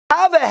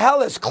the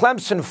hell is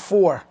Clemson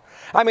for?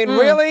 I mean,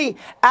 really?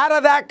 Out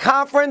of that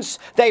conference,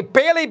 they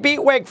barely beat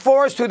Wake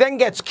Forest, who then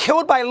gets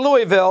killed by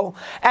Louisville,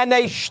 and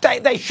they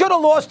should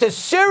have lost to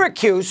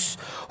Syracuse,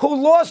 who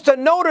lost to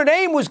Notre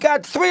Dame, who's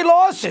got 3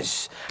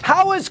 losses.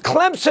 How is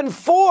Clemson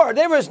 4?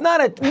 There is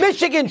not a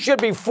Michigan should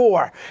be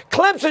 4.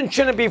 Clemson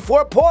shouldn't be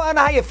 4. Paul, I don't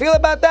know how you feel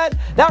about that.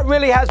 That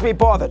really has me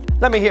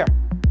bothered. Let me hear.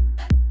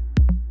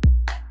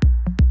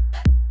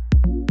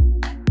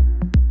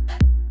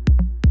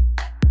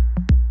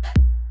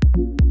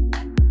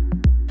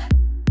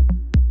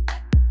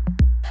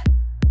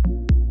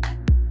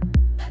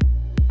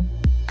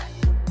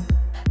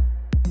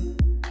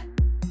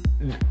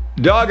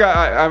 Doug,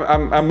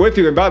 I'm with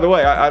you. And by the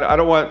way,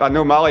 I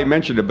know Molly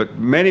mentioned it, but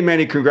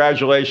many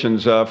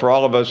congratulations for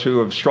all of us who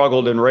have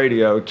struggled in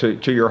radio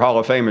to your Hall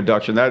of Fame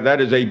induction.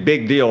 That is a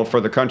big deal for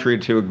the country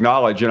to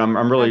acknowledge, and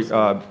I'm really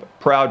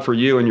proud for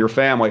you and your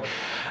family.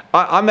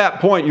 On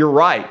that point, you're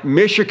right.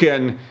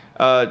 Michigan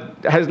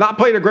has not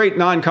played a great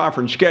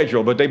non-conference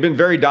schedule, but they've been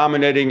very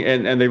dominating,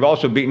 and they've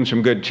also beaten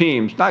some good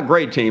teams. Not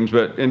great teams,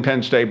 but in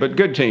Penn State, but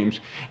good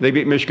teams. They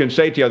beat Michigan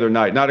State the other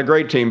night. Not a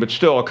great team, but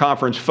still a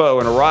conference foe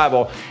and a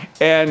rival.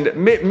 And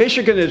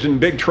Michigan is in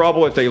big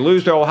trouble if they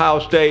lose to Ohio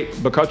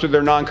State because of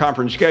their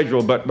non-conference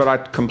schedule, but I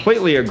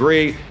completely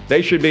agree.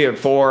 They should be at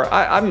 4.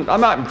 I'm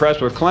not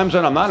impressed with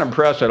Clemson. I'm not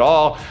impressed at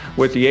all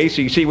with the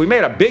ACC. We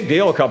made a big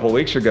deal a couple of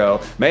weeks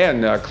ago.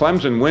 Man,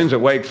 Clemson wins at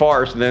Wake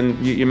Forest. And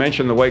then you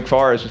mentioned the Wake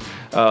Forest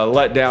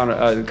let down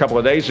a couple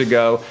of days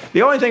ago.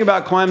 The only thing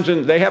about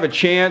Clemson, they have a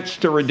chance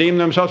to redeem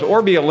themselves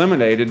or be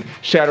eliminated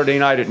Saturday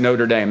night at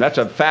Notre Dame. That's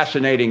a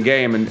fascinating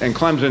game, and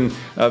Clemson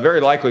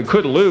very likely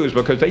could lose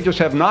because they just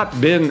have not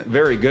been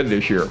very good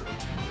this year.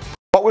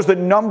 What was the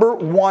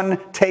 #1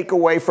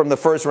 takeaway from the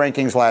first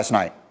rankings last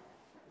night?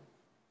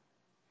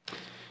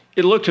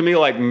 It looked to me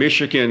like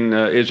Michigan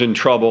is in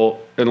trouble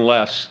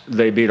unless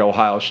they beat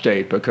Ohio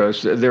State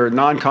because their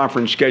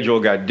non-conference schedule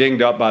got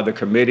dinged up by the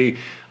committee.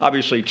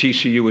 Obviously,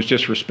 TCU was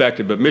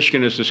disrespected, but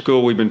Michigan is the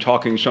school we've been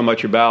talking so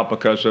much about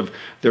because of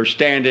their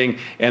standing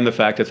and the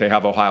fact that they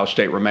have Ohio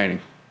State remaining.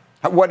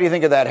 What do you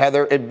think of that,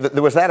 Heather?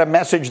 Was that a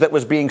message that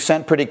was being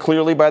sent pretty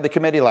clearly by the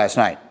committee last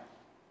night?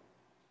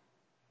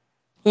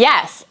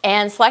 Yes,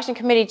 and Selection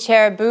Committee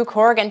Chair Boo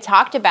Corrigan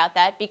talked about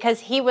that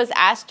because he was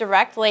asked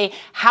directly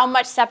how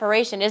much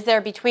separation is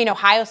there between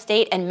Ohio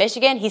State and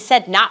Michigan. He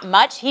said not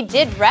much. He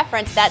did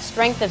reference that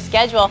strength of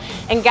schedule.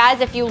 And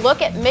guys, if you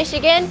look at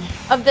Michigan,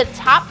 of the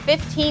top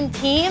 15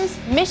 teams,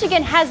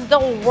 Michigan has the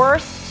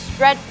worst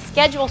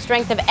schedule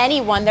strength of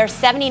anyone. They're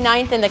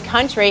 79th in the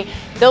country.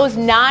 Those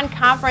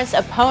non-conference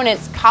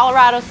opponents,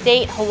 Colorado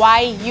State,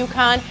 Hawaii,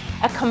 UConn,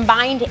 a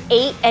combined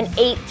 8 and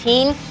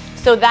 18.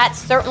 So that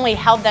certainly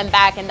held them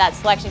back in that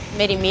selection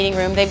committee meeting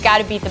room. They've got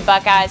to beat the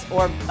Buckeyes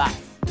or bust.